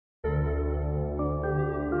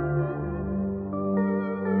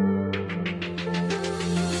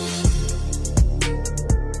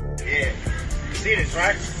this,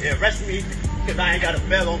 right? Yeah, arrest me because I ain't got a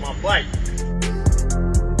bell on my bike.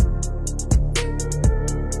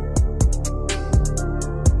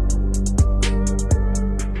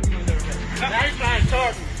 Now you trying to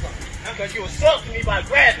charge me something because you assaulted me by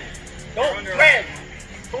grabbing. Don't grab me.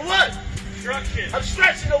 For what? Obstruction.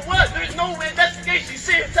 Obstruction of what? There's no investigation. You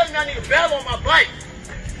see him telling me I need a bell on my bike.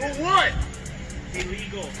 For what?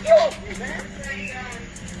 Illegal. Yo, man.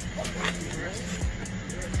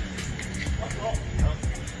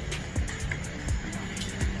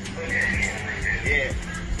 Yeah.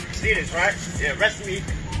 See this, right? Yeah, arrest me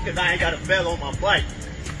because I ain't got a bell on my bike.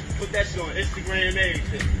 Put that shit on Instagram and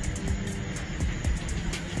everything.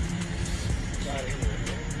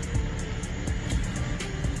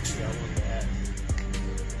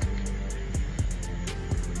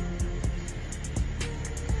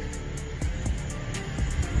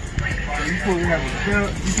 You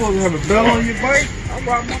supposed to have a bell on your bike? I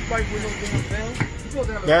ride my bike with no damn bell. You supposed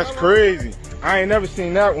to have a That's bell crazy. I ain't never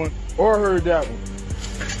seen that one or heard that one.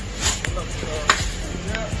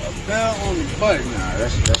 A bell on the bike. Nah,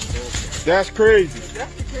 that's crazy. If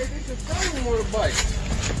that's the case, they should sell them on the bike.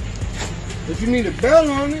 If you need a bell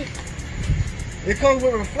on it, it comes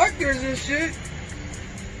with reflectors and shit.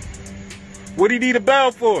 What do you need a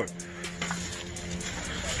bell for?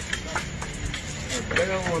 A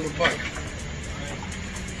bell on the bike.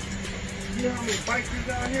 You know how many bikers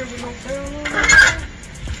out here with no bell on them?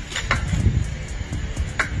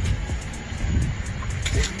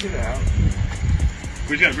 Get it out.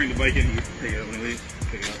 We just gotta bring the bike in and take it up when it leaves.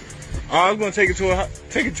 Take it up. I was gonna take it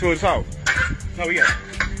to his house. No, we got it.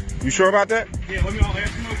 You sure about that? Yeah, let me all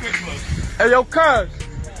ask you real quick, close. Hey, yo, cuz,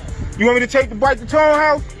 you want me to take the bike to Tone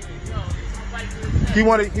House? He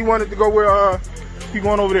wanted to go where he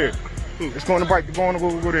going over there. Who? It's going to bike to go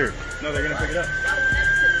there. No, they're gonna pick it up.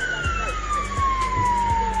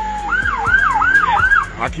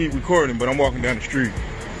 I keep recording, but I'm walking down the street.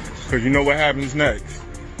 Cause you know what happens next.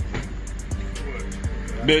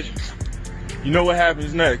 Bitch, you know what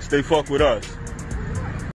happens next. They fuck with us.